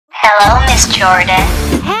Hello, Miss Jordan.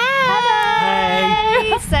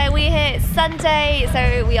 Hey! So we're here, it's Sunday,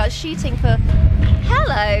 so we are shooting for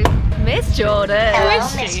Hello, Miss Jordan. Hello,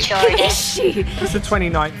 Miss Jordan. Who is she? It's the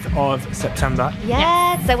 29th of September.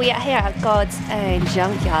 Yeah, so we are here at God's own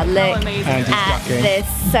junkyard. Look at this,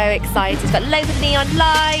 so excited. It's got loads of neon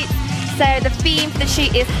lights. So the theme for the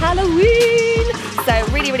shoot is Halloween. So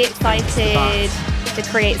really, really excited to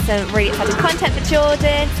create some really exciting content for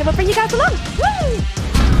Jordan. So we'll bring you guys along. Woo!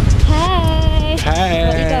 Hey! Hey!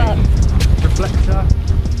 What you got? Reflector,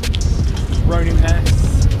 Ronin-S,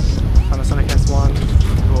 Panasonic S1,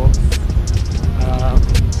 of course.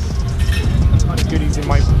 Kind of goodies in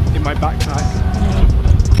my backpack.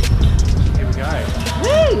 Here we go.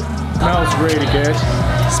 Woo! Smells really good.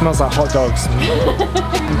 Smells like hot dogs.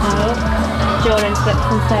 Jordan's book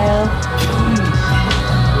on sale.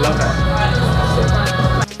 Love it.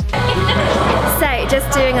 So just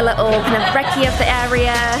doing a little kind of recce of the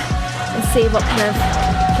area and see what kind of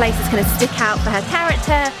places kind of stick out for her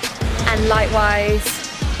character, and likewise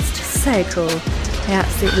it's just so cool. I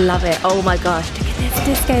absolutely love it. Oh my gosh, look at this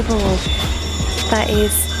disco ball. That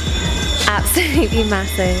is absolutely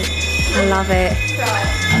massive. I love it.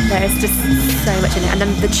 There's just so much in it, and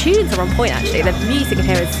then the tunes are on point actually. The music in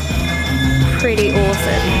here is pretty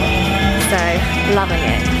awesome. So loving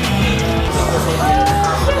it.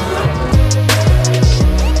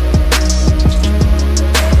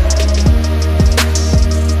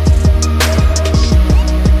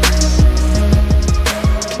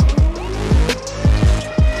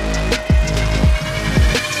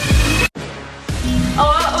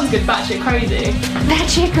 Good, batshit crazy.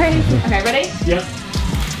 Batshit crazy. Okay, ready? Yep.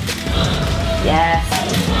 Yes.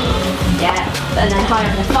 Yeah. And then higher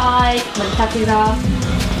on the 5, when the tattoos are.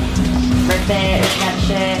 Rip it, catch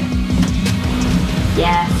it.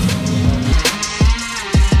 Yes.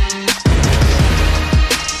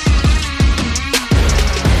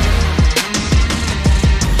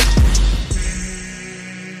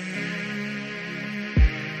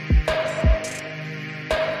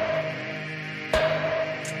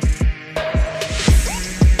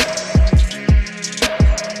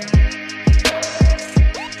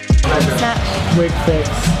 Wig fix.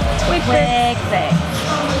 Wig fix.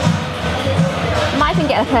 Might even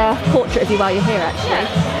get like a portrait of you while you're here actually. Yeah,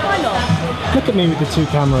 why not? Look at me with the 2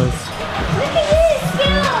 cameras. Look at this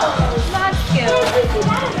skills! Mad skills.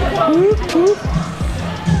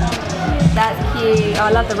 That's cute. Oh, I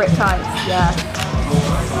love the ripped tongues. Yeah.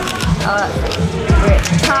 Oh, that's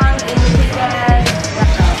ripped tongue in the figure.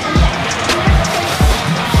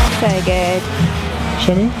 So good.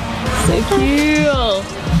 Show me. So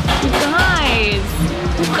cute. You guys.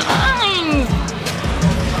 The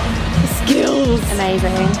skills.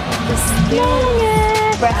 Amazing. The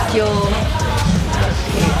skills. Breast jaw.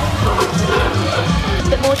 A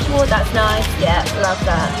bit more toward, that's nice. Yeah, love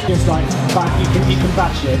that. Just like back, you can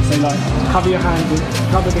bash it. So like cover your hand,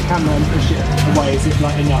 cover the camera and push it away. Is it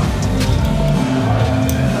like enough?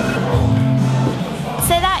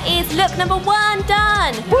 So that is look number 1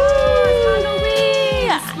 done. Woo!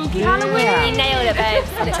 Spooky Halloween. You nailed it, babe.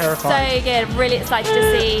 Looks Terrifying. so good. I'm really excited to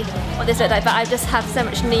see what this looks like. But I just have so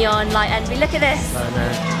much neon light envy. Look at this.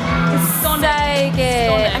 It's so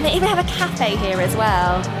good. And they even have a cafe here as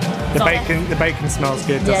well. The bacon smells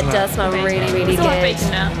good, doesn't it? Yeah, it does smell really, really It's all good. bacon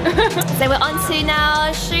now. So we're on to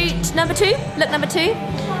now shoot number 2. Look number 2. So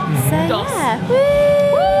yeah. Woo!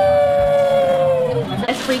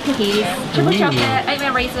 There's 3 cookies. Triple chocolate,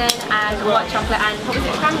 oatmeal raisin, and white chocolate, and what was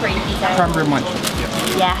it? Cranberry pizza. Cranberry munch. Yeah.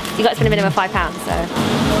 Yeah, you got to spend a minimum of £5. So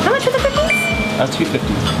how much for the cookies? $2.50.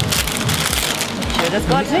 That's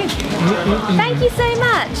got it. Thank you so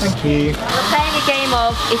much. Thank you. We're playing a game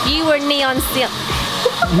of if you were neon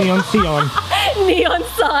neon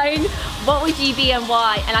sign, what would you be and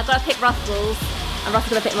why? And I've got to pick Russell's, and Russell's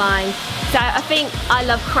gonna pick mine. So I think I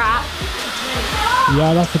love crap.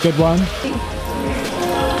 Yeah, that's a good one.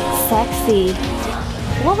 Sexy.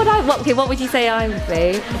 What would you say I would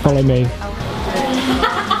be? Follow me.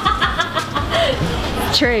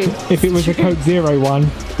 True. If it was a Coke Zero one,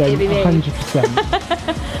 then It'd be me. 100%.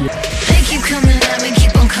 They keep coming at me,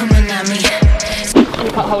 keep on coming at me.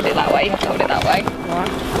 You can't hold it that way, you have to hold it that way.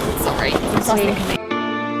 Sorry.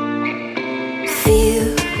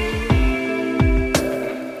 Feel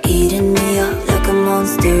eating me up like a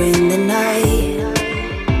monster in the night.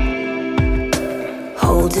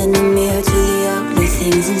 Holding a mirror to the ugly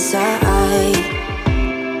things inside.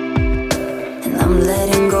 And I'm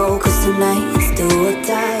letting go cause tonight is do or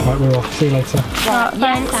die. Right, we're off. See you later.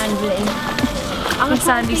 Yes, Sandy. I'm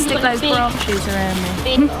Sandy, stick those branches around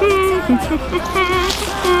me.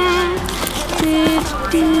 Oh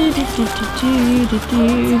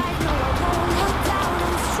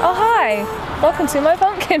hi! Welcome to my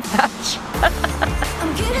pumpkin patch.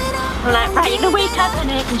 I'm like, right, you're gonna wake up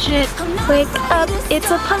and it and shit. Wake up,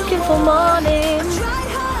 it's a pumpkinful morning.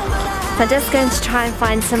 So I'm just going to try and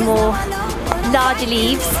find some more larger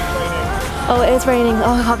leaves. Oh, it is raining.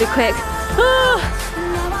 Oh, I can't be quick.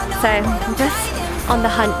 So I'm just on the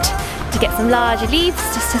hunt to get some larger leaves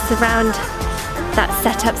just to surround that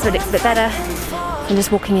setup so it looks a bit better. I'm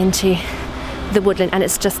just walking into the woodland and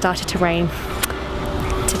it's just started to rain.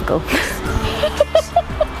 Typical.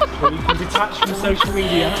 Well, you can detach from social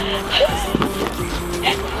media.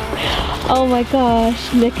 Oh my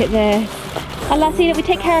gosh, look at this. And Lassie, we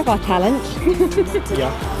take care of our talent.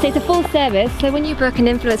 Yeah. So it's a full service. So when you book an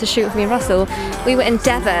influencer shoot with me and Russell, we were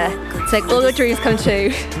endeavour to make all your dreams come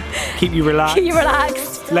true. Keep you relaxed. Keep you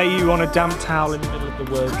relaxed. Lay you on a damp towel in the middle of the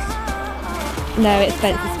woods. No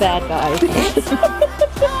expense is spared, guys.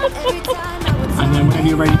 And then whenever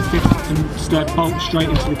you're ready to fit and step bolt straight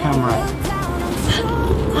into the camera.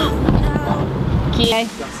 Okay.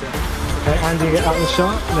 That's it. Okay, Andy, get out of the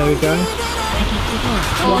shot. There we go.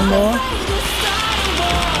 One more.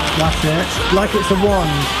 That's it. Like it's a wand.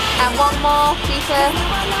 And one more, deeper.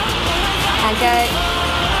 And go.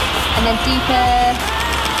 And then deeper.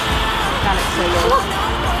 That looks so good.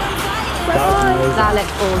 That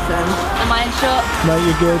looks awesome. Am I in shot? No,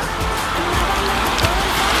 you're good.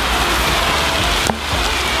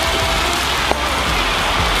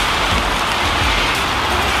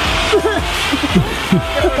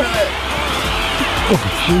 Oh,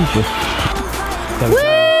 Jesus.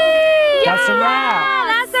 That's a wrap.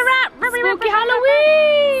 That's a wrap. Spooky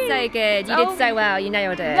Halloween! So good. You did so well. You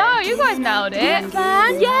nailed it. No, you guys nailed it.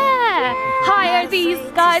 Yeah. Hire these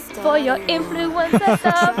guys for your influencer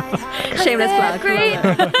stuff. Shameless plug. Great.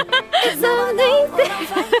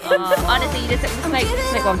 Honestly, you did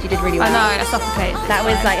smoke bombs. You did really well. I know, I suffocate. That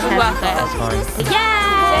was like It was worth it. That's fine.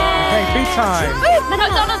 Yeah. Okay, food time.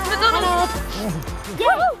 McDonald's.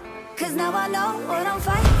 Cause now I know what I'm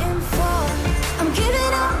fighting for.